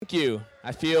Thank you.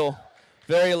 I feel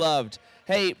very loved.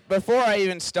 Hey, before I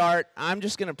even start, I'm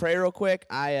just going to pray real quick.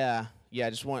 I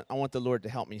want the Lord to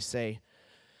help me say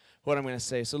what I'm going to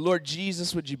say. So, Lord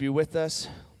Jesus, would you be with us?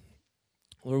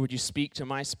 Lord, would you speak to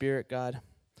my spirit, God?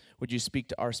 Would you speak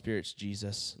to our spirits,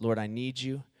 Jesus? Lord, I need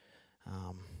you.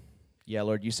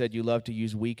 Lord, you said you love to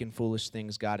use weak and foolish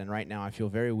things, God, and right now I feel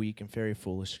very weak and very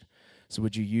foolish. So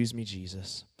would you use me,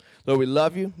 Jesus? Lord, we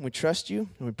love you, we trust you,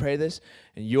 and we pray this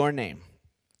in your name.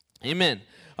 Amen.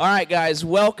 All right, guys,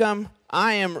 welcome.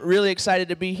 I am really excited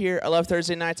to be here. I love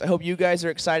Thursday nights. I hope you guys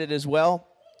are excited as well.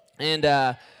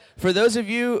 And for those of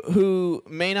you who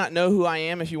may not know who I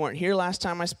am, if you weren't here last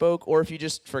time I spoke, or if you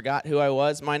just forgot who I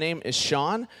was, my name is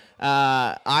Sean.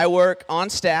 I work on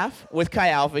staff with Chi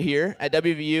Alpha here at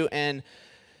WVU, and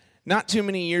not too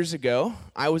many years ago,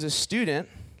 I was a student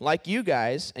like you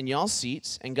guys in y'all's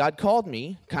seats, and God called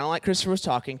me, kind of like Christopher was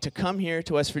talking, to come here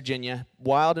to West Virginia,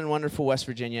 wild and wonderful West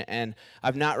Virginia, and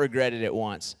I've not regretted it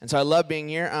once. And so I love being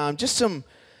here. Just some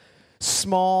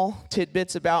small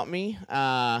tidbits about me.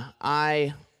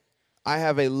 I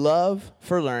have a love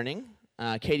for learning.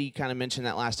 Katie kind of mentioned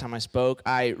that last time I spoke.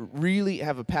 I really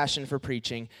have a passion for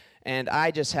preaching, and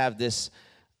I just have this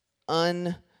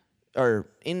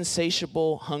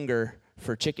insatiable hunger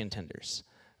for chicken tenders.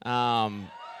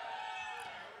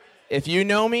 If you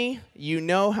know me, you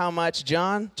know how much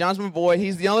John's my boy.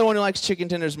 He's the only one who likes chicken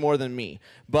tenders more than me.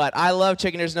 But I love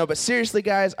chicken tenders. No, but seriously,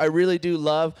 guys, I really do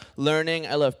love learning.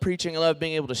 I love preaching. I love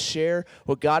being able to share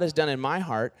what God has done in my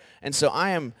heart. And so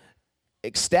I am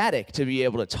ecstatic to be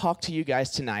able to talk to you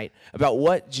guys tonight about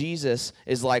what Jesus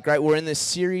is like, right? We're in this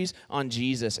series on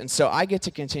Jesus. And so I get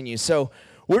to continue. So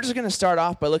we're just going to start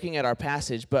off by looking at our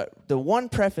passage, but the one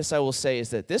preface I will say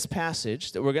is that this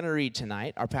passage that we're going to read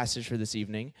tonight, our passage for this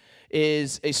evening,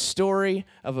 is a story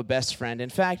of a best friend. In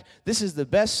fact, this is the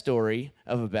best story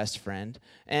of a best friend.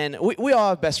 And we all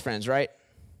have best friends, right?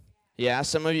 Yeah,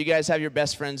 some of you guys have your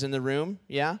best friends in the room,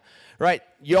 yeah? Right,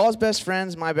 y'all's best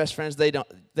friends, my best friends, they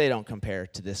don't compare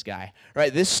to this guy.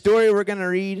 Right, this story we're going to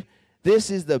read, this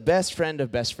is the best friend of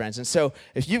best friends. And so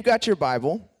if you've got your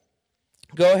Bible,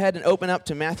 go ahead and open up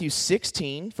to Matthew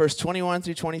 16, verse 21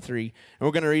 through 23, and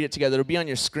we're going to read it together. It'll be on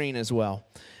your screen as well.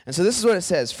 And so this is what it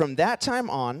says. From that time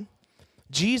on,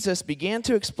 Jesus began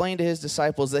to explain to his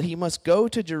disciples that he must go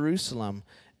to Jerusalem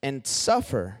and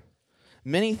suffer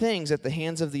many things at the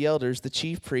hands of the elders, the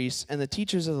chief priests, and the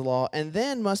teachers of the law, and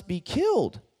then must be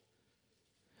killed,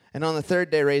 and on the third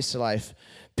day raised to life.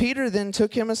 Peter then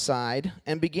took him aside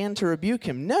and began to rebuke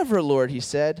him. "Never, Lord," he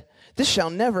said, "this shall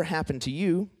never happen to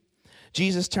you."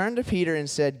 Jesus turned to Peter and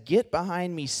said, "Get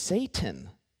behind me, Satan.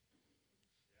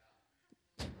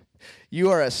 You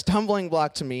are a stumbling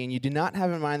block to me, and you do not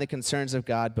have in mind the concerns of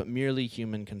God, but merely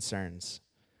human concerns."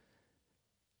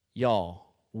 Y'all,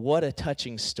 what a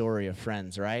touching story of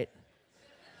friends, right?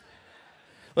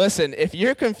 Listen, if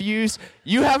you're confused,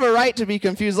 you have a right to be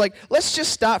confused. Like, let's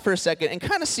just stop for a second and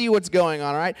kind of see what's going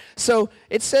on, all right? So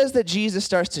it says that Jesus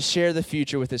starts to share the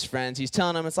future with his friends. He's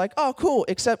telling them, it's like, oh, cool,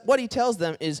 except what he tells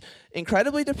them is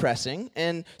incredibly depressing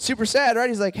and super sad, right?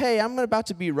 He's like, hey, I'm about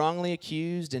to be wrongly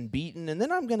accused and beaten, and then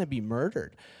I'm going to be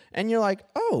murdered. And you're like,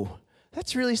 oh,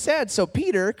 that's really sad. So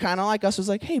Peter, kind of like us, was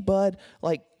like, hey, bud,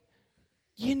 like,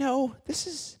 this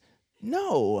is...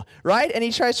 no, right? And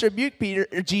he tries to rebuke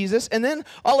Jesus, and then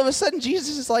all of a sudden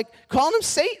Jesus is like calling him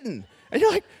Satan. And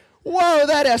you're like, whoa,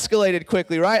 that escalated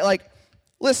quickly, right? Like,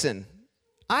 listen,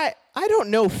 I don't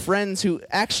know friends who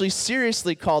actually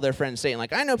seriously call their friends Satan.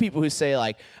 Like, I know people who say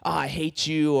like, oh, I hate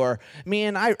you, or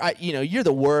man, you're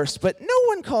the worst, but no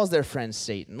one calls their friends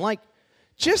Satan. Like,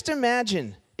 just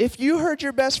imagine if you heard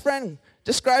your best friend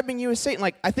describing you as Satan.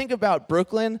 Like, I think about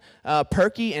Brooklyn,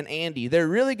 Perky, and Andy. They're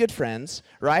really good friends,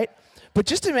 right? But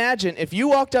just imagine if you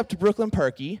walked up to Brooklyn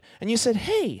Perky and you said,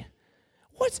 hey,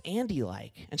 what's Andy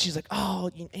like? And she's like, oh,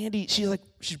 Andy, she's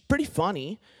pretty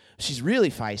funny. She's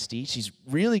really feisty. She's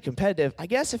really competitive. I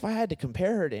guess if I had to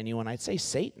compare her to anyone, I'd say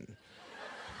Satan.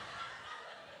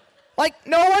 Like,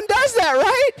 no one does that,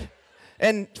 right?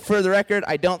 And for the record,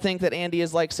 I don't think that Andy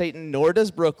is like Satan, nor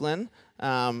does Brooklyn.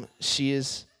 She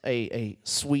is a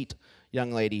sweet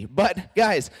young lady. But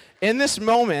guys, in this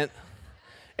moment,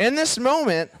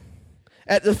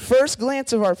 at the first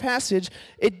glance of our passage,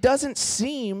 it doesn't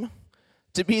seem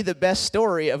to be the best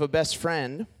story of a best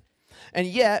friend. And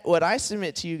yet, what I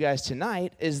submit to you guys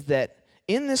tonight is that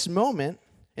in this moment,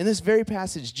 in this very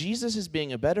passage, Jesus is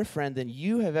being a better friend than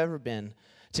you have ever been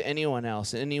to anyone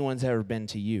else, and anyone's ever been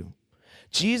to you.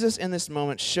 Jesus in this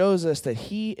moment shows us that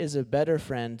he is a better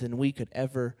friend than we could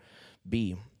ever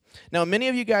be. Now, many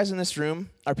of you guys in this room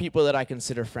are people that I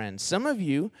consider friends. Some of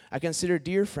you I consider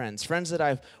dear friends, friends that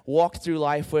I've walked through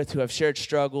life with, who have shared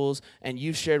struggles, and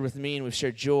you've shared with me, and we've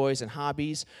shared joys and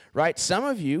hobbies, right? Some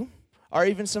of you are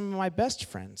even some of my best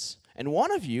friends, and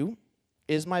one of you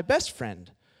is my best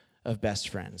friend of best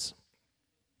friends.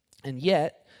 And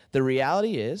yet, the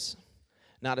reality is,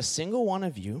 not a single one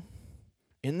of you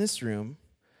in this room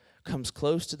comes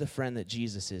close to the friend that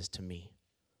Jesus is to me.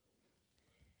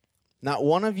 Not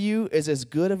one of you is as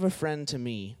good of a friend to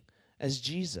me as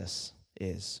Jesus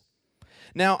is.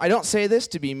 Now, I don't say this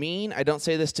to be mean. I don't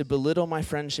say this to belittle my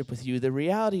friendship with you. The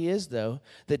reality is, though,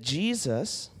 that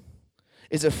Jesus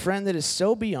is a friend that is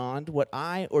so beyond what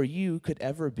I or you could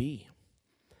ever be.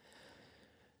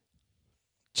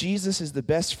 Jesus is the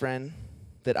best friend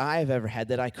that I have ever had,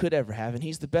 that I could ever have, and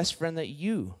he's the best friend that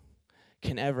you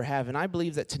can ever have. And I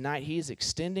believe that tonight he is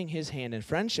extending his hand in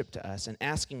friendship to us and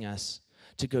asking us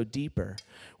to go deeper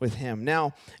with him.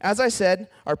 Now, as I said,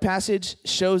 our passage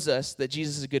shows us that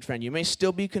Jesus is a good friend. You may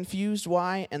still be confused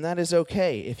why, and that is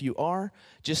okay. If you are,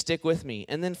 just stick with me.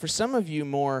 And then for some of you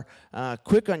more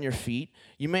quick on your feet,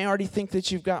 you may already think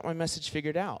that you've got my message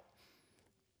figured out.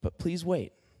 But please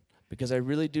wait, because I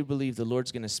really do believe the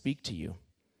Lord's going to speak to you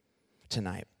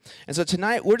tonight. And so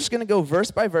tonight, we're just going to go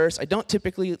verse by verse. I don't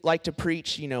typically like to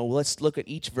preach, let's look at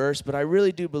each verse, but I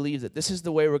really do believe that this is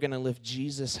the way we're going to lift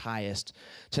Jesus highest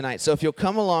tonight. So if you'll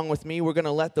come along with me, we're going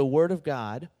to let the Word of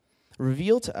God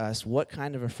reveal to us what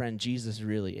kind of a friend Jesus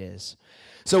really is.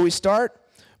 So we start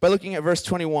by looking at verse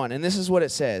 21, and this is what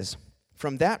it says.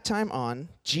 From that time on,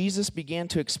 Jesus began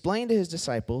to explain to his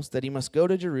disciples that he must go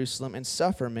to Jerusalem and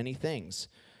suffer many things.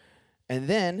 And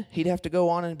then he'd have to go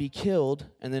on and be killed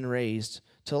and then raised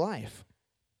to life.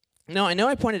 Now, I know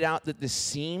I pointed out that this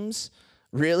seems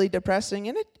really depressing,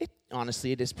 and it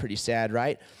honestly, it is pretty sad,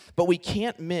 right? But we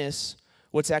can't miss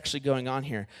what's actually going on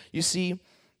here. You see,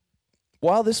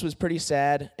 while this was pretty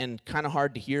sad and kind of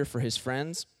hard to hear for his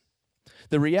friends,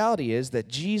 the reality is that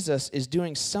Jesus is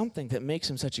doing something that makes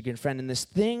him such a good friend. And this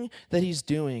thing that he's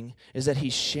doing is that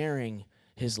he's sharing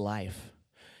his life.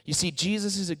 You see,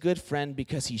 Jesus is a good friend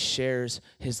because he shares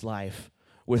his life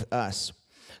with us.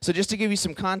 So just to give you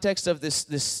some context of this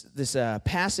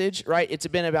passage, right? It's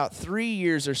been about 3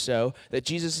 years or so that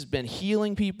Jesus has been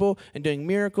healing people and doing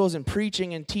miracles and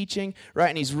preaching and teaching, right?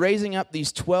 And he's raising up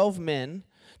these 12 men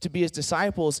to be his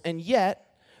disciples. And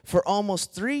yet, for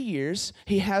almost 3 years,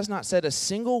 he has not said a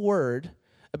single word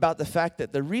about the fact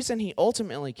that the reason he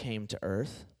ultimately came to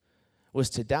earth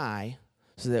was to die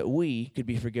so that we could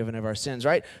be forgiven of our sins,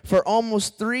 right? For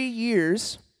almost 3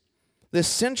 years, the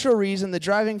central reason, the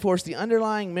driving force, the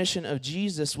underlying mission of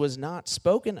Jesus was not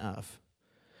spoken of.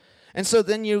 And so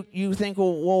then you think,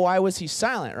 well, why was he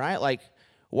silent, right? Like,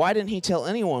 why didn't he tell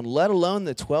anyone, let alone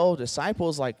the 12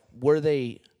 disciples? Like, were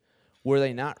they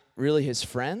not really his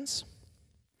friends?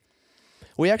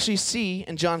 We actually see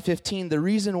in John 15 the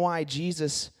reason why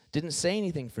Jesus didn't say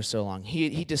anything for so long.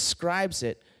 He describes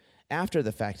it after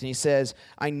the fact. And he says,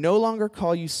 I no longer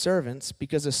call you servants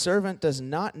because a servant does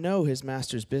not know his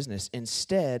master's business.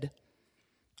 Instead,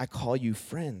 I call you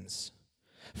friends.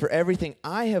 For everything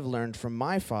I have learned from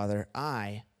my Father,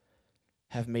 I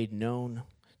have made known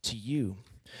to you.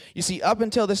 You see, up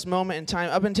until this moment in time,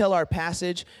 up until our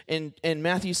passage in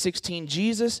Matthew 16,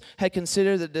 Jesus had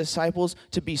considered the disciples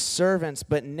to be servants,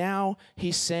 but now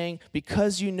he's saying,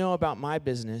 because you know about my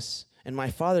business and my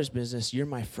Father's business, you're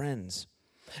my friends.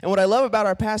 And what I love about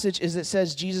our passage is it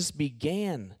says Jesus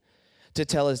began to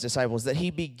tell his disciples, that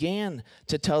he began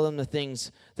to tell them the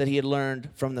things that he had learned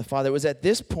from the Father. It was at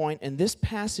this point in this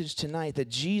passage tonight that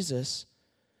Jesus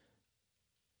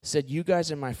said, you guys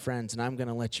are my friends, and I'm going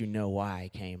to let you know why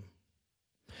I came.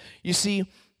 You see,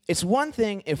 it's one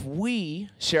thing if we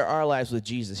share our lives with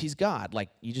Jesus. He's God. Like,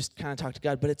 you just kind of talk to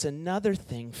God. But it's another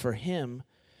thing for him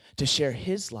to share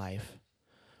his life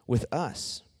with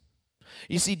us.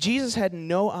 You see, Jesus had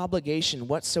no obligation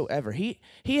whatsoever. They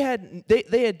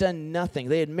had done nothing.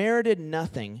 They had merited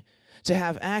nothing to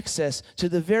have access to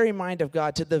the very mind of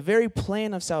God, to the very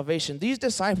plan of salvation. These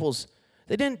disciples,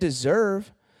 they didn't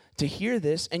deserve to hear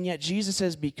this, and yet Jesus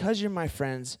says, because you're my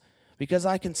friends, because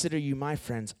I consider you my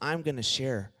friends, I'm going to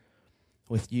share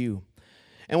with you.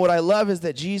 And what I love is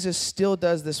that Jesus still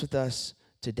does this with us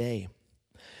today.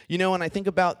 You know, when I think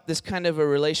about this kind of a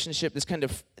relationship,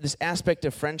 this aspect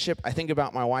of friendship, I think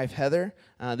about my wife, Heather.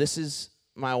 This is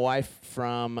my wife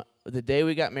from the day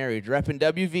we got married, repping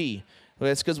WV. Well,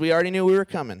 that's because we already knew we were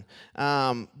coming.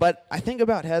 But I think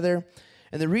about Heather,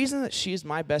 and the reason that she's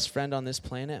my best friend on this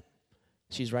planet,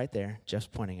 she's right there, Jeff's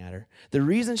pointing at her. The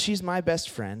reason she's my best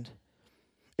friend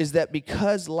is that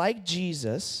because, like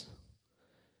Jesus,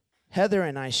 Heather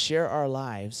and I share our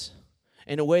lives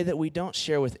in a way that we don't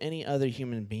share with any other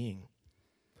human being.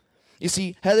 You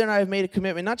see, Heather and I have made a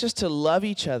commitment not just to love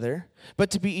each other, but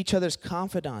to be each other's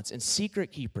confidants and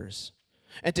secret keepers,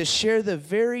 and to share the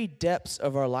very depths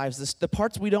of our lives, the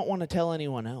parts we don't want to tell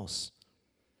anyone else.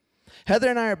 Heather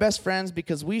and I are best friends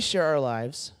because we share our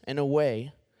lives in a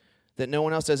way that no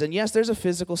one else does. And yes, there's a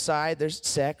physical side, there's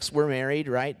sex, we're married,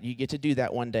 right? You get to do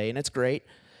that one day, and it's great.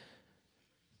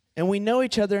 And we know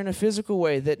each other in a physical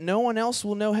way that no one else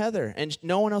will know Heather, and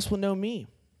no one else will know me.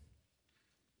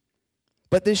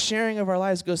 But this sharing of our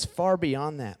lives goes far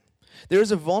beyond that. There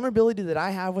is a vulnerability that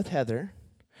I have with Heather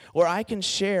where I can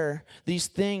share these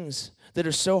things that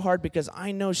are so hard because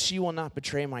I know she will not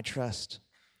betray my trust.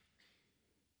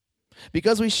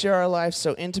 Because we share our lives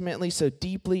so intimately, so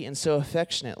deeply, and so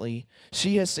affectionately,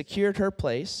 she has secured her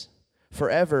place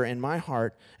forever in my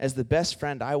heart as the best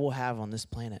friend I will have on this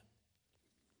planet.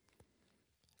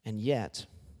 And yet,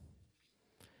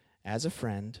 as a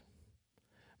friend,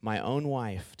 my own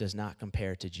wife does not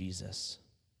compare to Jesus.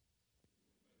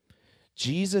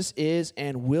 Jesus is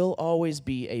and will always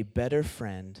be a better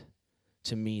friend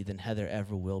to me than Heather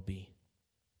ever will be.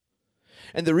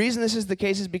 And the reason this is the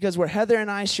case is because where Heather and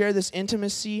I share this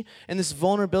intimacy and this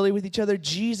vulnerability with each other,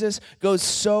 Jesus goes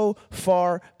so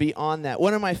far beyond that.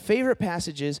 One of my favorite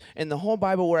passages in the whole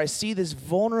Bible where I see this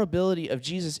vulnerability of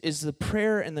Jesus is the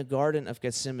prayer in the Garden of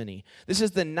Gethsemane. This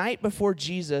is the night before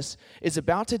Jesus is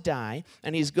about to die,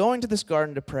 and he's going to this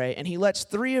garden to pray, and he lets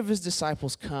 3 of his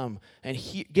disciples come and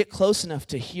get close enough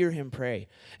to hear him pray.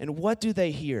 And what do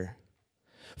they hear?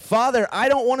 Father, I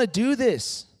don't want to do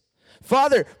this.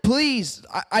 Father, please,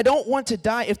 I don't want to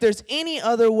die. If there's any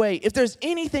other way, if there's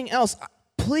anything else,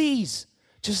 please,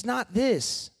 just not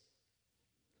this.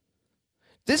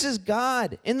 This is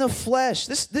God in the flesh.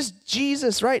 This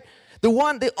Jesus, right?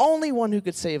 The only one who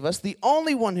could save us, the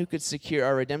only one who could secure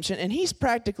our redemption, and he's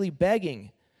practically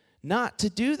begging not to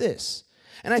do this.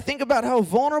 And I think about how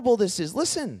vulnerable this is.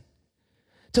 Listen,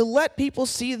 to let people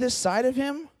see this side of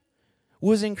him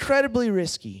was incredibly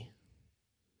risky.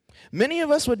 Many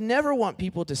of us would never want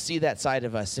people to see that side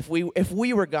of us. If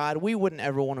we were God, we wouldn't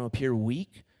ever want to appear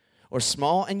weak or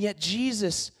small, and yet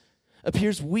Jesus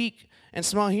appears weak and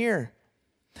small here.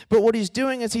 But what he's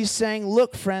doing is he's saying,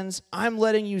 look, friends, I'm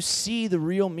letting you see the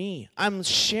real me. I'm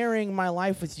sharing my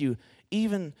life with you,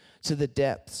 even to the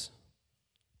depths.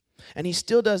 And he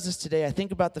still does this today. I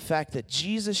think about the fact that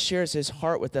Jesus shares his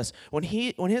heart with us. When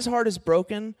his heart is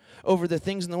broken over the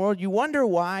things in the world, you wonder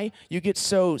why you get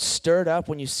so stirred up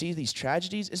when you see these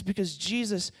tragedies. It's because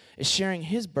Jesus is sharing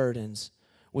his burdens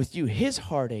with you, his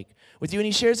heartache with you, and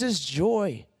he shares his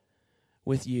joy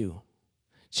with you.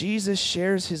 Jesus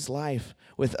shares his life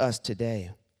with us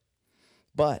today.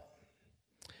 But,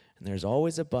 and there's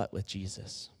always a but with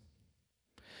Jesus.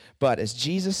 But as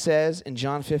Jesus says in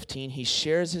John 15, he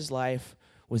shares his life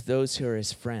with those who are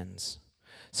his friends.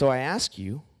 So I ask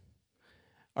you,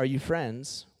 are you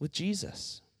friends with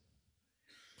Jesus?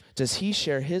 Does he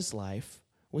share his life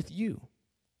with you?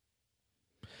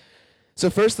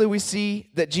 So firstly, we see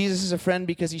that Jesus is a friend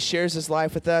because he shares his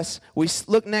life with us. We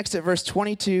look next at verse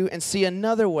 22 and see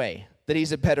another way that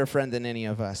he's a better friend than any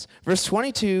of us. Verse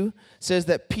 22 says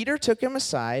that Peter took him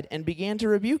aside and began to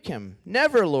rebuke him.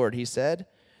 "Never, Lord," he said.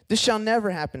 "This shall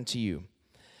never happen to you."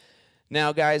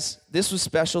 Now, guys, this was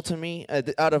special to me.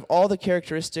 Out of all the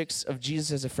characteristics of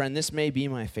Jesus as a friend, this may be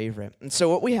my favorite. And so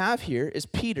what we have here is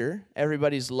Peter,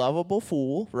 everybody's lovable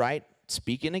fool, right?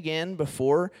 Speaking again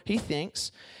before he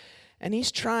thinks. And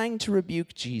he's trying to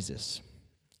rebuke Jesus.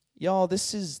 Y'all,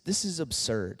 this is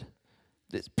absurd.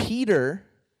 Peter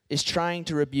is trying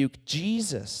to rebuke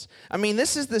Jesus. I mean,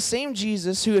 this is the same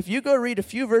Jesus who, if you go read a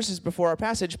few verses before our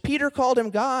passage, Peter called him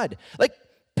God. Like,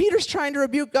 Peter's trying to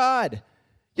rebuke God.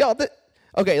 Y'all,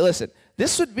 okay, listen.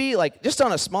 This would be like, just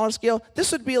on a smaller scale,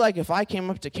 this would be like if I came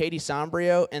up to Katie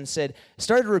Sombrio and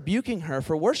started rebuking her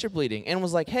for worship leading and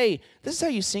was like, hey, this is how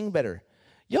you sing better.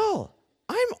 Y'all,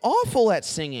 I'm awful at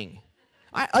singing.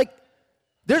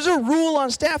 There's a rule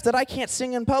on staff that I can't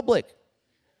sing in public.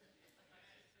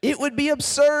 It would be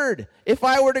absurd if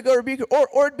I were to go rebuke her.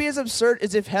 Or it'd be as absurd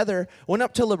as if Heather went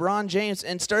up to LeBron James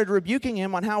and started rebuking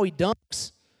him on how he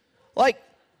dunks. Like,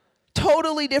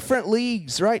 totally different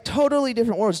leagues, right? Totally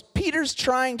different worlds. Peter's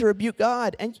trying to rebuke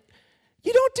God, and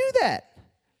you don't do that,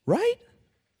 right?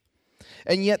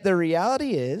 And yet the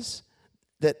reality is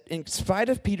that in spite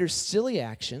of Peter's silly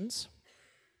actions,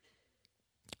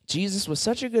 Jesus was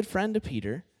such a good friend to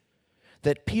Peter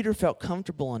that Peter felt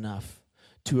comfortable enough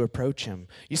to approach him.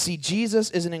 You see, Jesus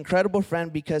is an incredible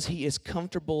friend because he is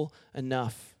comfortable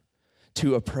enough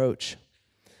to approach.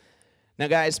 Now,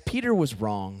 guys, Peter was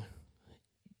wrong.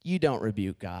 you don't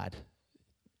rebuke God.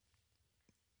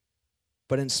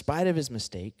 But in spite of his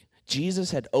mistake,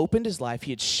 Jesus had opened his life.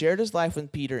 He had shared his life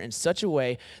with Peter in such a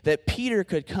way that Peter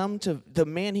could come to the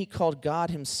man he called God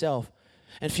himself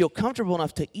and feel comfortable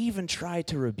enough to even try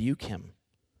to rebuke him.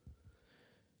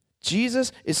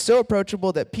 Jesus is so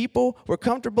approachable that people were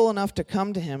comfortable enough to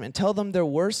come to him and tell them their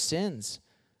worst sins,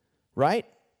 right?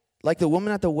 Like the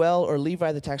woman at the well or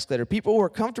Levi the tax collector. People were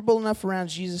comfortable enough around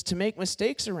Jesus to make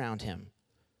mistakes around him.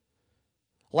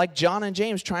 Like John and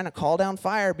James trying to call down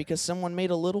fire because someone made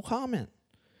a little comment.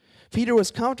 Jesus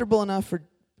was comfortable enough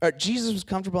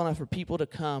for people to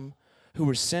come who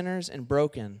were sinners and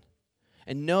broken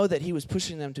and know that he was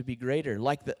pushing them to be greater,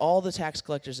 like all the tax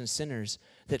collectors and sinners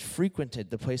that frequented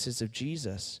the places of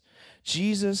Jesus.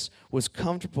 Jesus was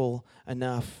comfortable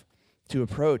enough to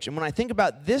approach. And when I think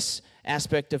about this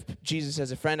aspect of Jesus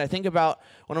as a friend, I think about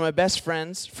one of my best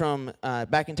friends from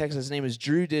back in Texas. His name is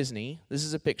Drew Disney. This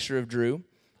is a picture of Drew.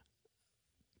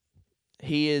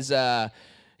 He's got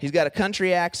a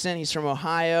country accent. He's from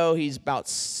Ohio. He's about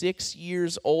 6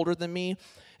 years older than me.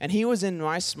 And he was in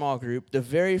my small group the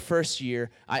very first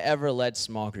year I ever led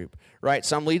small group, right?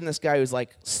 So I'm leading this guy who's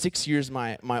like 6 years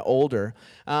my older.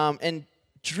 And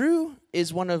Drew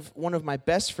is one of my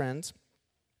best friends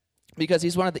because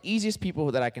he's one of the easiest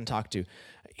people that I can talk to.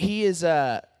 He is,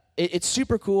 it's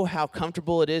super cool how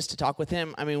comfortable it is to talk with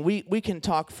him. I mean, we can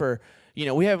talk for,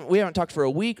 we haven't talked for a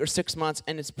week or 6 months,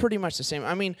 and it's pretty much the same.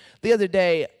 I mean, the other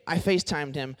day, I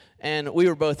FaceTimed him, and we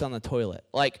were both on the toilet.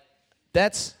 Like,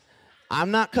 I'm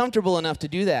not comfortable enough to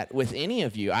do that with any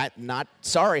of you.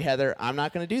 Sorry, Heather, I'm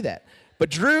not going to do that. But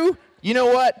Drew, you know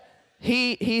what?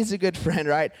 He's a good friend,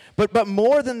 right? But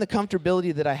more than the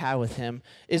comfortability that I have with him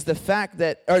is the fact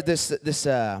that, or this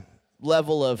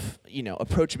level of,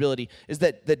 approachability, is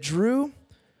that Drew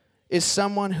is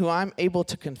someone who I'm able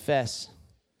to confess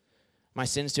my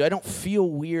sins to. I don't feel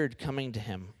weird coming to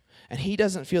him, and he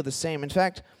doesn't feel the same. In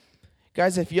fact,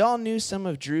 guys, if y'all knew some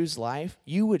of Drew's life,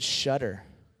 you would shudder.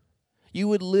 You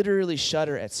would literally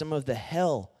shudder at some of the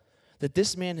hell that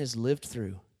this man has lived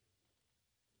through.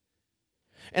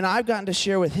 And I've gotten to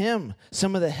share with him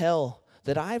some of the hell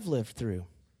that I've lived through.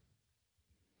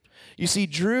 You see,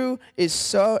 Drew is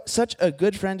such a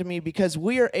good friend to me because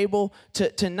we are able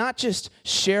to not just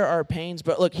share our pains,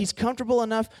 but look, he's comfortable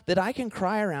enough that I can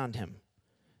cry around him.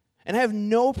 And I have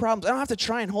no problems. I don't have to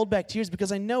try and hold back tears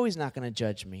because I know he's not going to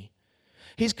judge me.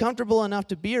 He's comfortable enough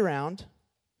to be around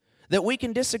that we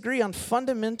can disagree on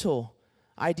fundamental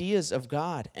ideas of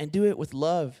God and do it with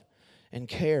love and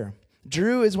care.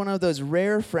 Drew is one of those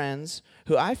rare friends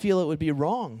who I feel it would be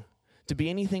wrong to be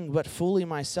anything but fully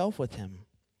myself with him.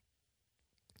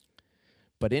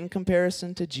 But in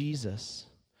comparison to Jesus,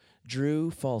 Drew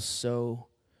falls so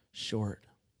short.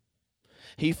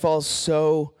 He falls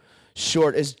so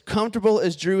short. As comfortable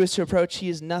as Drew is to approach, he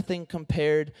is nothing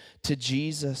compared to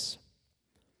Jesus.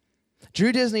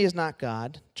 Drew Disney is not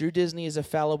God. Drew Disney is a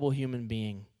fallible human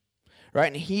being,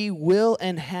 right? And he will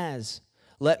and has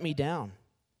let me down,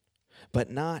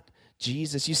 but not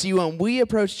Jesus. You see, when we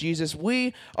approach Jesus,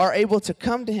 we are able to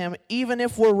come to him even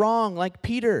if we're wrong, like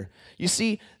Peter. You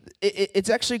see, it's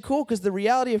actually cool because the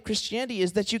reality of Christianity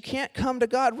is that you can't come to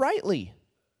God rightly.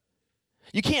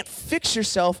 You can't fix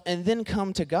yourself and then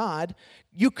come to God.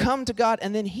 You come to God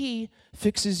and then he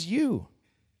fixes you.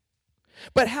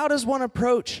 But how does one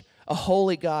approach a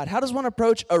holy God? How does one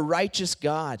approach a righteous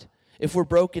God if we're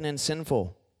broken and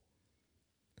sinful?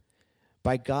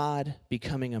 By God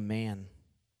becoming a man.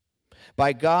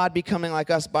 By God becoming like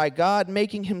us. By God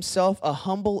making himself a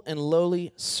humble and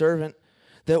lowly servant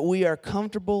that we are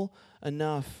comfortable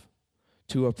enough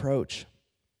to approach.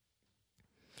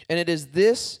 And it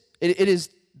is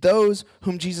those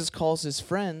whom Jesus calls his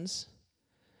friends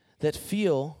that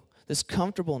feel this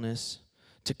comfortableness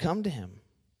to come to him.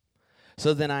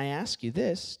 So then I ask you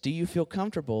this, do you feel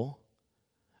comfortable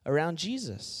around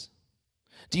Jesus?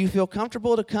 Do you feel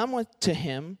comfortable to come to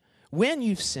him when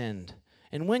you've sinned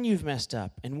and when you've messed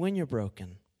up and when you're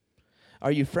broken?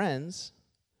 Are you friends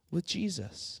with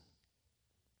Jesus?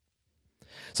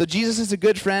 So Jesus is a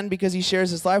good friend because he shares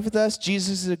his life with us.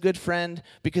 Jesus is a good friend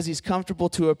because he's comfortable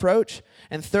to approach.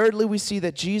 And thirdly, we see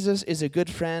that Jesus is a good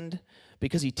friend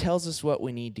because he tells us what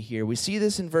we need to hear. We see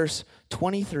this in verse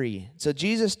 23. So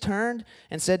Jesus turned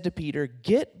and said to Peter,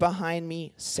 "Get behind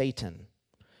me, Satan.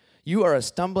 You are a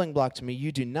stumbling block to me.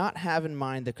 You do not have in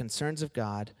mind the concerns of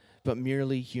God, but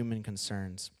merely human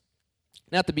concerns."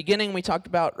 Now, at the beginning, we talked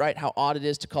about, right, how odd it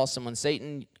is to call someone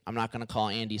Satan. I'm not going to call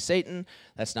Andy Satan.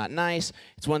 That's not nice.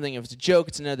 It's one thing if it's a joke.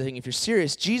 It's another thing if you're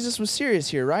serious. Jesus was serious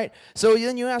here, right? So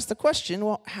then you ask the question,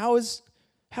 well, how is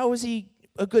he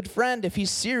a good friend if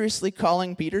he's seriously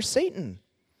calling Peter Satan?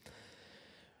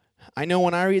 I know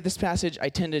when I read this passage, I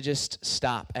tend to just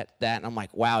stop at that, and I'm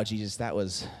like, wow, Jesus, that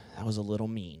was a little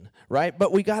mean, right?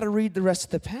 But we got to read the rest of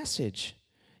the passage.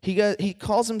 He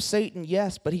calls him Satan,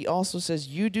 yes, but he also says,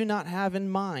 you do not have in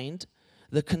mind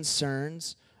the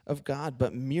concerns of God,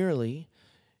 but merely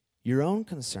your own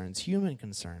concerns, human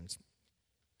concerns.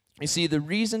 You see, the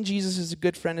reason Jesus is a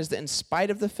good friend is that in spite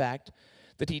of the fact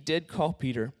that he did call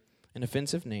Peter an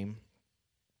offensive name,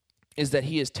 is that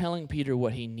he is telling Peter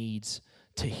what he needs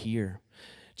to hear.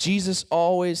 Jesus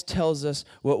always tells us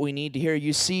what we need to hear.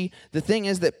 You see, the thing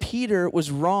is that Peter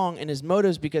was wrong in his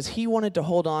motives because he wanted to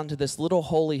hold on to this little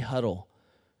holy huddle,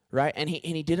 right? And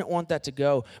he didn't want that to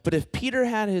go. But if Peter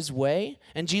had his way,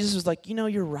 and Jesus was like,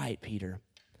 you're right, Peter,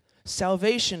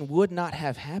 salvation would not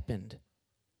have happened.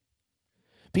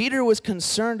 Peter was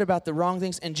concerned about the wrong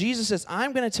things, and Jesus says,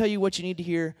 I'm going to tell you what you need to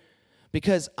hear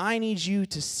because I need you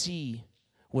to see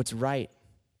what's right.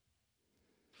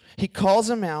 He calls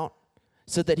him out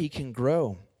so that he can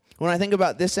grow. When I think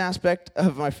about this aspect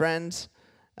of my friends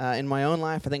in my own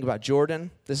life, I think about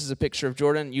Jordan. This is a picture of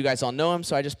Jordan. You guys all know him,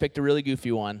 so I just picked a really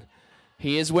goofy one.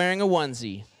 He is wearing a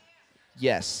onesie.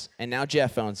 Yes, and now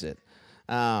Jeff owns it.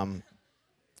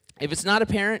 If it's not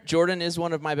apparent, Jordan is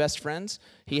one of my best friends.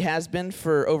 He has been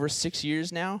for over 6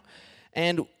 years now.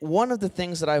 And one of the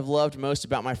things that I've loved most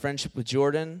about my friendship with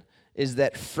Jordan is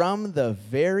that from the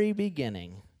very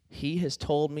beginning, he has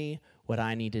told me what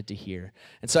I needed to hear.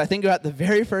 And so I think about the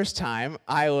very first time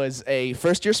I was a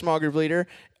first-year small group leader.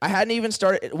 I hadn't even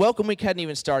started, Welcome Week hadn't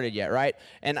even started yet, right?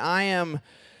 And I am,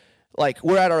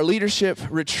 we're at our leadership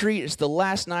retreat. It's the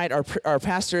last night. Our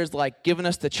pastor is, giving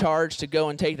us the charge to go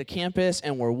and take the campus,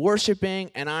 and we're worshiping,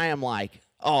 and I am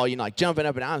jumping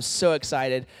up, and I'm so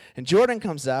excited. And Jordan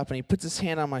comes up, and he puts his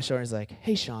hand on my shoulder, and he's like,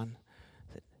 hey, Sean.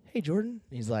 I said, hey, Jordan.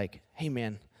 And he's like, hey,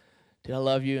 man. Dude, I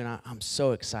love you, and I'm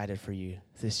so excited for you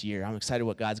this year. I'm excited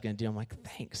what God's going to do. I'm like,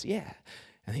 thanks, yeah.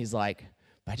 And he's like,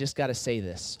 but I just got to say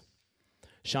this.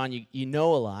 Sean, you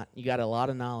know a lot. You got a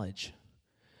lot of knowledge.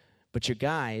 But your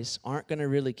guys aren't going to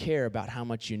really care about how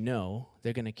much you know.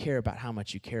 They're going to care about how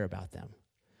much you care about them.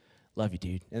 Love you,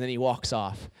 dude. And then he walks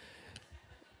off.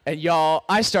 And y'all,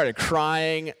 I started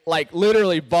crying,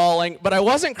 literally bawling. But I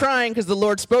wasn't crying because the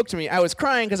Lord spoke to me. I was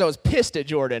crying because I was pissed at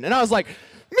Jordan. And I was like,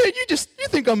 man, you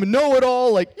think I'm a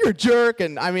know-it-all, you're a jerk.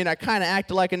 And I kind of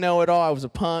acted like a know-it-all. I was a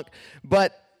punk.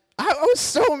 But I was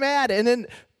so mad. And then,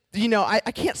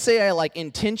 I can't say I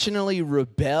intentionally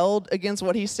rebelled against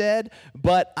what he said,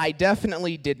 but I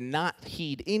definitely did not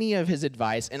heed any of his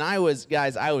advice. And I was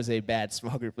a bad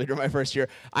small group leader my first year.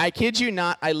 I kid you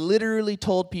not, I literally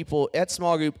told people at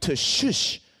small group to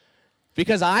shush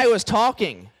because I was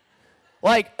talking.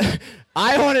 I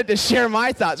wanted to share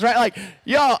my thoughts, right?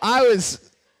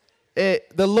 The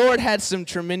Lord had some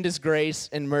tremendous grace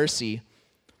and mercy.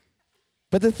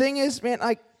 But the thing is, man,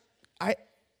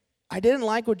 I didn't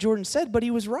like what Jordan said, but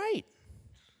he was right.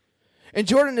 And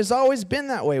Jordan has always been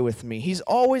that way with me. He's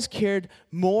always cared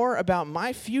more about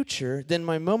my future than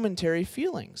my momentary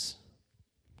feelings.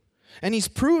 And he's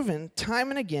proven time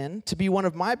and again to be one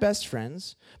of my best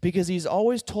friends because he's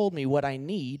always told me what I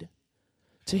need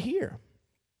to hear.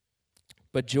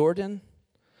 But Jordan,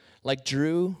 like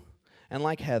Drew, and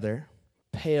like Heather,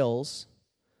 pales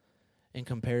in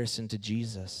comparison to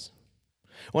Jesus.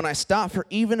 When I stop for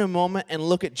even a moment and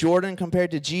look at Jordan compared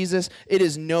to Jesus, it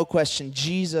is no question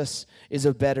Jesus is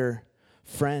a better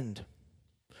friend.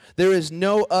 There is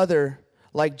no other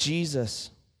like Jesus.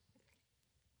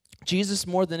 Jesus,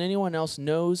 more than anyone else,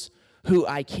 knows who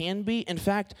I can be. In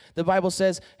fact, the Bible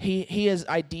says he has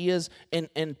ideas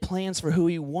and plans for who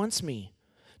he wants me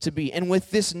to be. And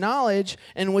with this knowledge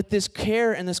and with this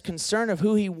care and this concern of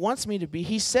who he wants me to be,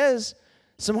 he says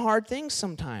some hard things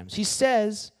sometimes. He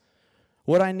says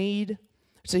what I need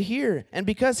to hear. And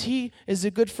because he is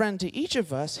a good friend to each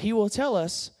of us, he will tell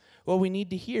us what we need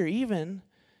to hear, even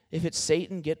if it's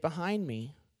Satan, get behind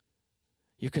me.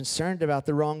 You're concerned about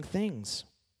the wrong things.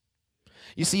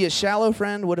 You see, a shallow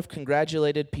friend would have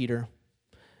congratulated Peter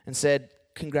and said,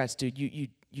 congrats, dude,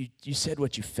 you said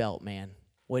what you felt, man.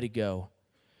 Way to go.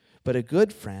 But a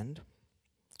good friend,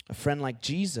 a friend like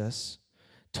Jesus,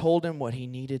 told him what he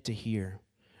needed to hear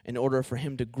in order for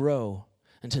him to grow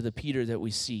into the Peter that we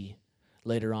see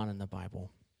later on in the Bible.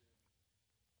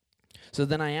 So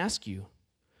then I ask you,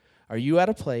 are you at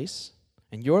a place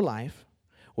in your life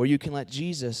where you can let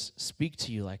Jesus speak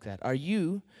to you like that? Are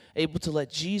you able to let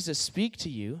Jesus speak to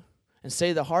you and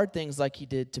say the hard things like he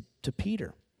did to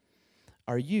Peter?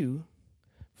 Are you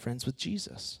friends with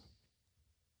Jesus?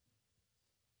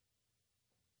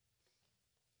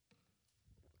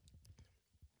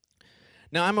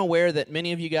 Now, I'm aware that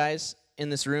many of you guys in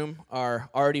this room are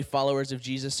already followers of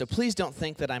Jesus, so please don't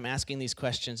think that I'm asking these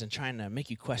questions and trying to make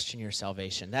you question your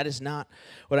salvation. That is not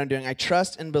what I'm doing. I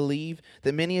trust and believe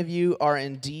that many of you are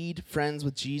indeed friends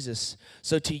with Jesus.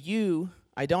 So to you,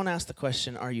 I don't ask the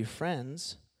question, are you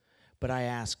friends? But I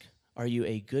ask, are you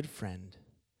a good friend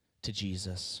to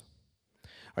Jesus?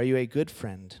 Are you a good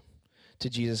friend to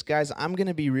Jesus? Guys, I'm going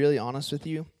to be really honest with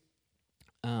you.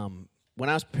 When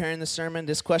I was preparing the sermon,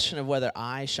 this question of whether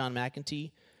I, Sean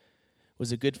McEntee,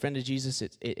 was a good friend to Jesus,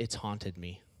 it's haunted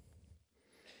me.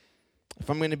 If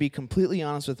I'm going to be completely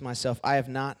honest with myself, I have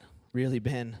not really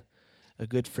been a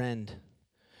good friend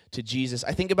to Jesus.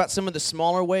 I think about some of the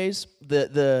smaller ways,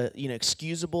 the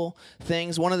excusable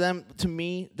things. One of them, to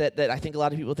me, that I think a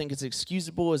lot of people think is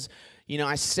excusable is,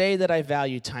 I say that I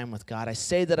value time with God. I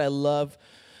say that I love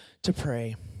to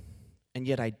pray, and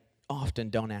yet I often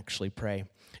don't actually pray.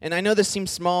 And I know this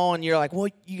seems small, and you're like, well,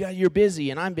 you're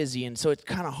busy, and I'm busy, and so it's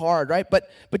kind of hard, right?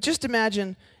 But just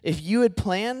imagine if you had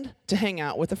planned to hang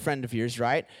out with a friend of yours,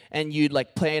 right? And you'd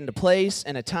planned a place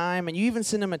and a time, and you even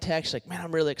send them a text like, man,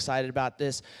 I'm really excited about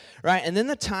this, right? And then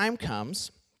the time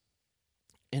comes,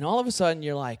 and all of a sudden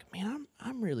you're like, man,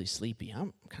 I'm really sleepy.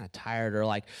 I'm kind of tired, or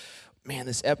like, man,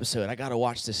 this episode, I got to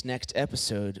watch this next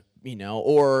episode,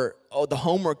 or the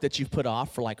homework that you've put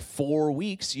off for 4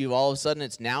 weeks, all of a sudden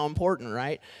it's now important,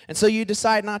 right? And so you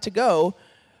decide not to go,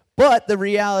 but the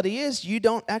reality is you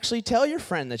don't actually tell your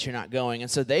friend that you're not going.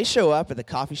 And so they show up at the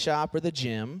coffee shop or the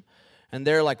gym, and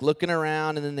they're looking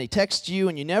around, and then they text you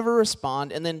and you never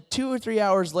respond, and then 2 or 3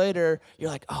 hours later,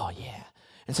 you're like, oh yeah.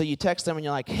 And so you text them and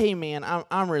you're like, hey man,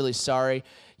 I'm really sorry.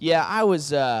 Yeah, I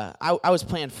was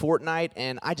playing Fortnite,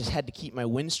 and I just had to keep my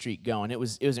win streak going. It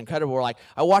was incredible.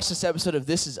 I watched this episode of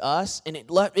This Is Us, and it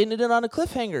ended on a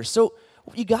cliffhanger. So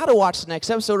you got to watch the next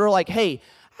episode. Or hey,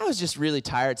 I was just really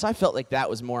tired, so I felt like that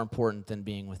was more important than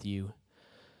being with you.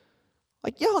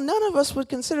 Y'all, none of us would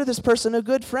consider this person a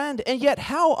good friend, and yet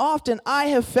how often I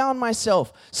have found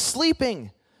myself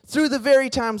sleeping through the very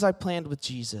times I planned with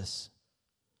Jesus,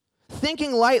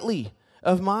 thinking lightly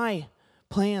of my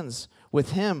plans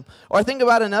with him. Or I think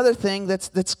about another thing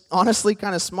that's honestly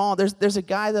kind of small. There's a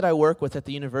guy that I work with at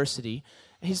the university.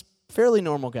 He's a fairly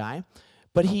normal guy,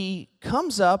 but he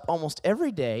comes up almost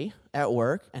every day at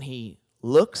work, and he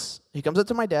comes up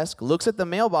to my desk, looks at the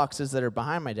mailboxes that are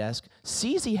behind my desk,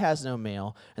 sees he has no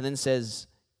mail, and then says,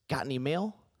 got any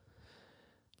mail?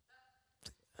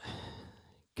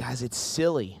 Guys, it's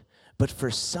silly. But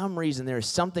for some reason, there is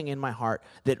something in my heart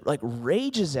that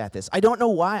rages at this. I don't know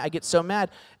why I get so mad.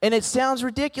 And it sounds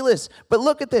ridiculous. But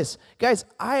look at this. Guys,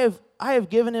 I have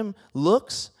given him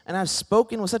looks, and I've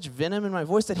spoken with such venom in my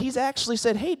voice that he's actually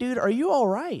said, hey, dude, are you all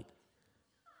right?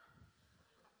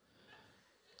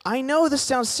 I know this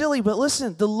sounds silly, but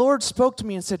listen, the Lord spoke to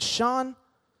me and said, Sean,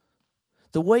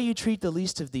 the way you treat the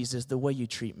least of these is the way you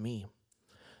treat me.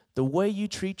 The way you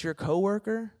treat your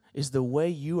coworker is the way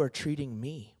you are treating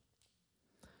me.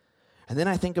 And then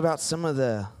I think about some of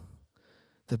the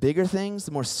bigger things,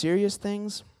 the more serious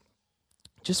things.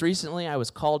 Just recently, I was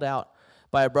called out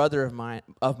by a brother of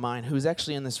mine who's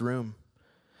actually in this room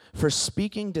for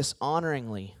speaking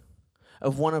dishonoringly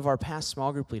of one of our past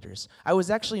small group leaders. I was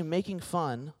actually making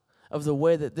fun of the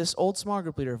way that this old small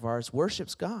group leader of ours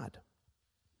worships God.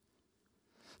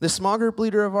 The small group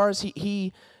leader of ours,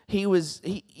 it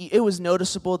was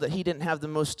noticeable that he didn't have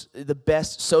the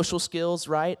best social skills,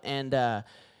 right? And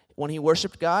when he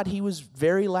worshiped God, he was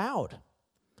very loud.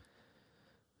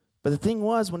 But the thing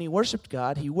was, when he worshiped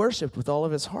God, he worshiped with all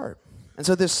of his heart. And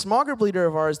so this small group leader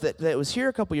of ours that was here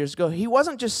a couple years ago, he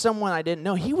wasn't just someone I didn't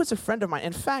know. He was a friend of mine.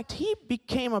 In fact, he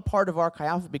became a part of our Chi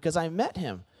Alpha because I met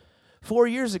him 4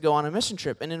 years ago on a mission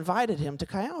trip and invited him to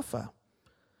Chi Alpha.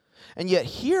 And yet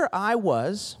here I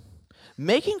was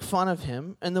making fun of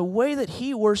him and the way that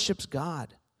he worships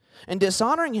God, and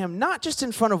dishonoring him not just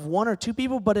in front of one or two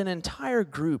people, but an entire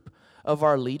group of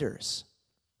our leaders.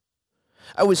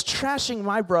 I was trashing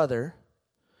my brother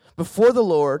before the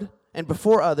Lord and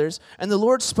before others, and the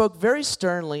Lord spoke very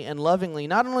sternly and lovingly,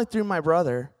 not only through my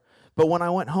brother, but when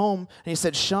I went home, and he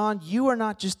said, Sean, you are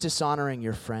not just dishonoring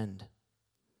your friend.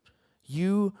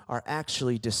 You are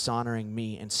actually dishonoring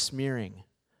me and smearing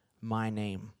my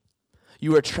name.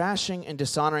 You are trashing and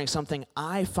dishonoring something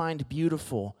I find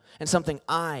beautiful and something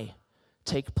I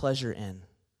take pleasure in.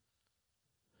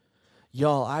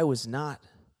 Y'all, I was not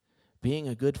being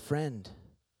a good friend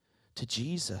to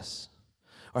Jesus.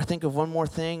 Or think of one more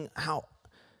thing, how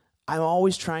I'm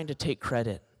always trying to take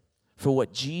credit for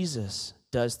what Jesus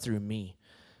does through me.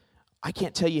 I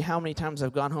can't tell you how many times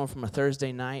I've gone home from a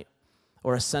Thursday night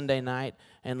or a Sunday night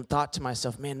and thought to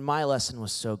myself, man, my lesson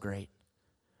was so great.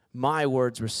 My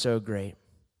words were so great.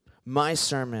 My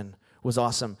sermon was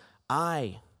awesome.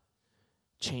 I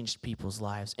changed people's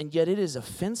lives. And yet it is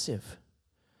offensive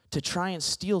to try and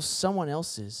steal someone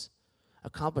else's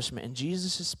accomplishment. And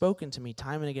Jesus has spoken to me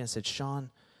time and again and said, Sean,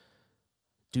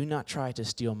 do not try to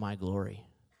steal my glory.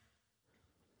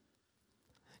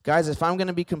 Guys, if I'm going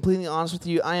to be completely honest with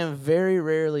you, I am very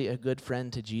rarely a good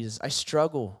friend to Jesus. I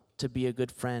struggle to be a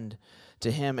good friend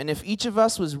to him. And if each of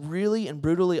us was really and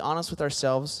brutally honest with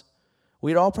ourselves,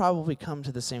 we'd all probably come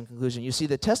to the same conclusion. You see,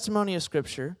 the testimony of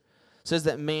Scripture says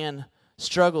that man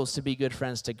struggles to be good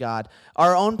friends to God.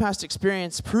 Our own past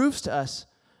experience proves to us,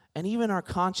 and even our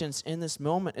conscience in this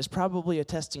moment is probably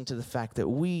attesting to the fact that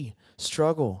we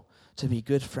struggle to be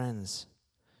good friends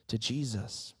to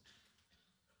Jesus.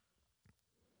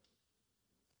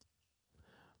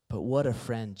 But what a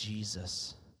friend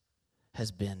Jesus has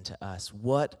been to us.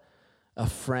 What a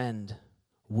friend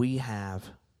we have.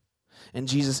 And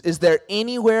Jesus, is there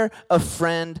anywhere a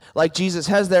friend like Jesus?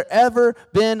 Has there ever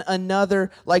been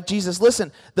another like Jesus?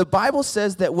 Listen, the Bible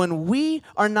says that when we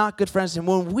are not good friends to him,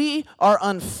 when we are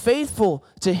unfaithful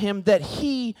to him, that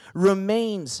he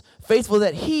remains faithful,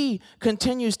 that he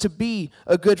continues to be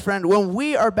a good friend. When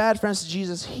we are bad friends to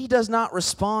Jesus, he does not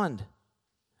respond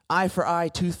eye for eye,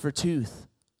 tooth for tooth.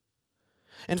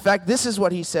 In fact, this is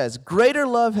what he says: greater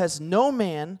love has no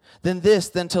man than this,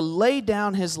 than to lay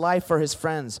down his life for his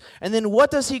friends. And then what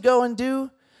does he go and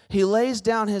do? He lays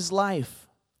down his life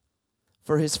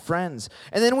for his friends.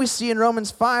 And then we see in Romans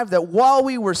 5 that while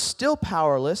we were still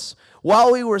powerless,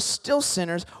 while we were still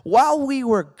sinners, while we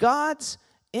were God's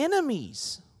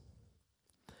enemies,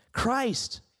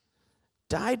 Christ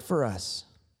died for us.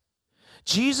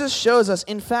 Jesus shows us,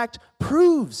 in fact,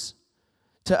 proves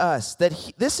to us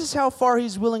that this is how far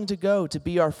he's willing to go to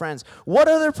be our friends. What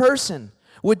other person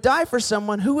would die for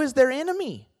someone who is their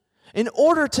enemy in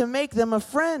order to make them a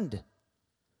friend?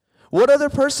 What other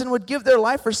person would give their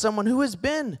life for someone who has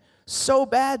been so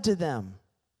bad to them?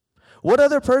 What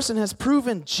other person has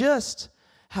proven just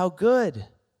how good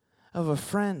of a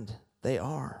friend they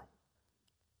are?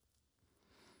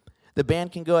 The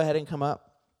band can go ahead and come up.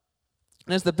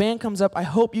 And as the band comes up, I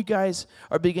hope you guys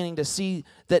are beginning to see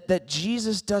that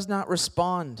Jesus does not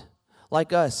respond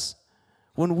like us.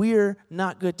 When we're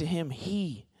not good to him,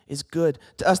 he is good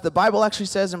to us. The Bible actually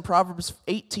says in Proverbs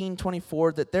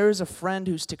 18:24 that there is a friend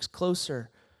who sticks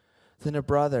closer than a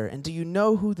brother. And do you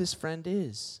know who this friend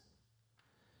is?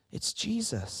 It's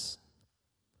Jesus.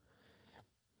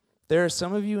 There are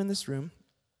some of you in this room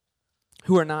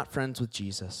who are not friends with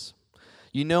Jesus.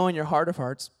 You know in your heart of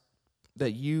hearts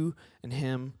that you and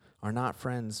him are not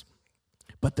friends.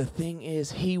 But the thing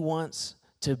is, he wants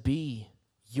to be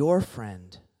your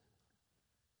friend.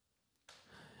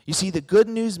 You see, the good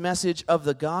news message of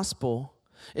the gospel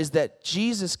is that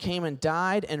Jesus came and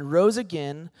died and rose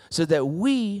again so that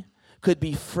we could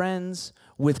be friends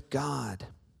with God.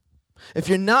 If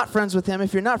you're not friends with him,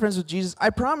 if you're not friends with Jesus,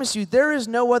 I promise you there is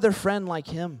no other friend like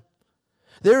him.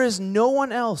 There is no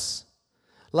one else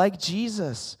like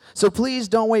Jesus. So please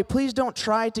don't wait. Please don't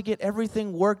try to get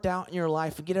everything worked out in your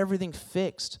life and get everything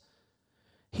fixed.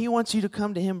 He wants you to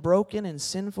come to him broken and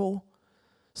sinful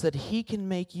so that he can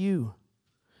make you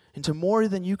into more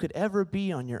than you could ever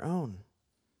be on your own.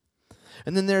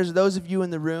 And then there's those of you in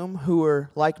the room who are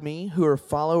like me, who are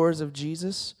followers of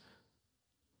Jesus.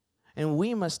 And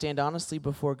we must stand honestly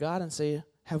before God and say,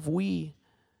 have we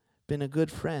been a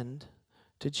good friend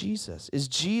to Jesus? Is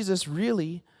Jesus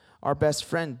really our best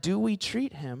friend? Do we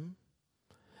treat him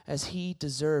as he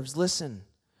deserves? Listen,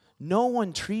 no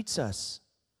one treats us.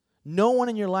 No one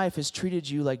in your life has treated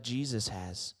you like Jesus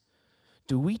has.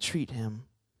 Do we treat him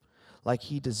like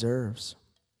he deserves?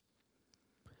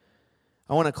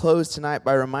 I want to close tonight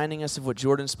by reminding us of what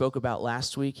Jordan spoke about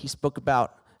last week. He spoke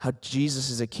about how Jesus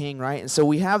is a king, right? And so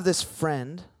we have this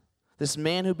friend, this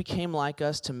man who became like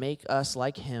us to make us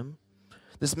like him,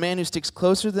 this man who sticks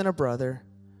closer than a brother,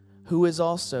 who is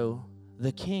also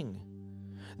the king.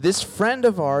 This friend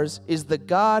of ours is the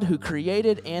God who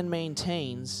created and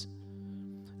maintains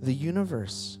the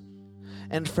universe.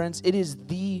 And friends, it is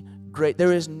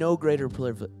there is no greater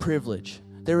privilege.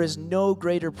 There is no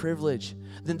greater privilege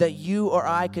than that you or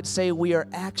I could say we are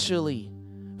actually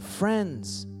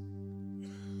friends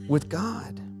with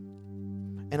God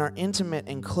and are intimate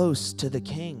and close to the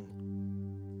King.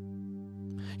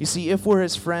 You see, if we're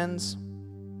his friends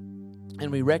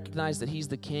and we recognize that he's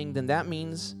the King, then that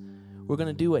means we're going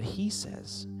to do what he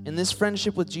says. In this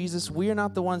friendship with Jesus, we are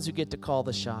not the ones who get to call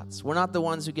the shots. We're not the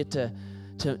ones who get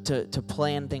to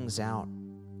plan things out.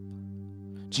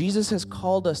 Jesus has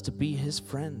called us to be his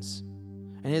friends,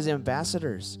 and his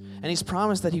ambassadors. And he's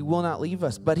promised that he will not leave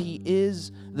us, but he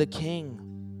is the king.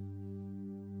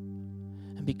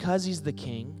 And because he's the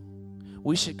king,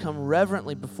 we should come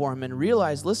reverently before him and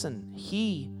realize, listen,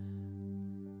 he's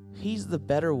the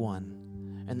better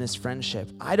one in this friendship.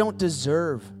 I don't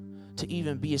deserve to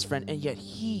even be his friend, and yet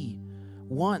he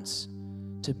wants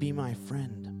to be my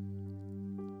friend.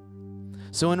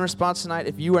 So in response tonight,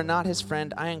 if you are not his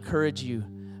friend, I encourage you,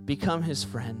 become his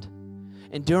friend.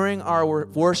 And during our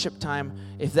worship time,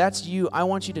 if that's you, I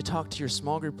want you to talk to your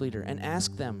small group leader and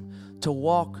ask them to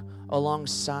walk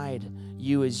alongside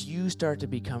you as you start to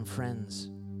become friends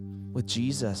with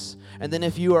Jesus. And then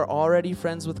if you are already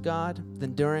friends with God,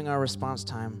 then during our response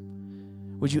time,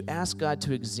 would you ask God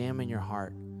to examine your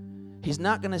heart? He's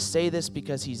not going to say this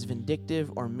because he's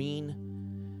vindictive or mean.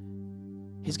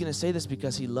 He's going to say this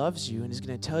because he loves you, and he's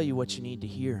going to tell you what you need to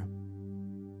hear.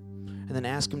 And then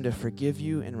ask him to forgive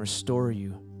you and restore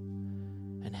you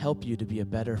and help you to be a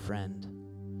better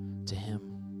friend to him.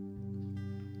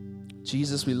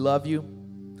 Jesus, we love you.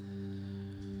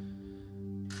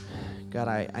 God,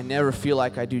 I never feel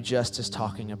like I do justice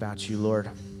talking about you,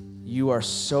 Lord. You are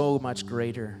so much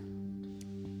greater,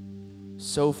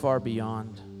 so far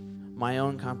beyond my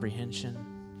own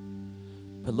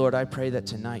comprehension. But Lord, I pray that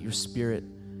tonight your Spirit,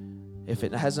 if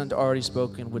it hasn't already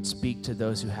spoken, would speak to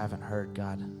those who haven't heard,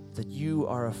 God, that you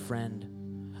are a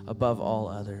friend above all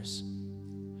others.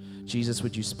 Jesus,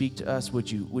 would you speak to us?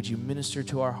 Would you minister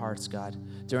to our hearts, God,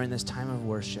 during this time of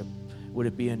worship? Would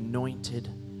it be anointed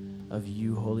of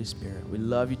you, Holy Spirit? We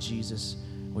love you, Jesus.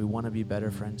 We want to be better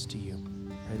friends to you.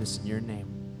 I pray this in your name.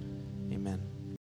 Amen.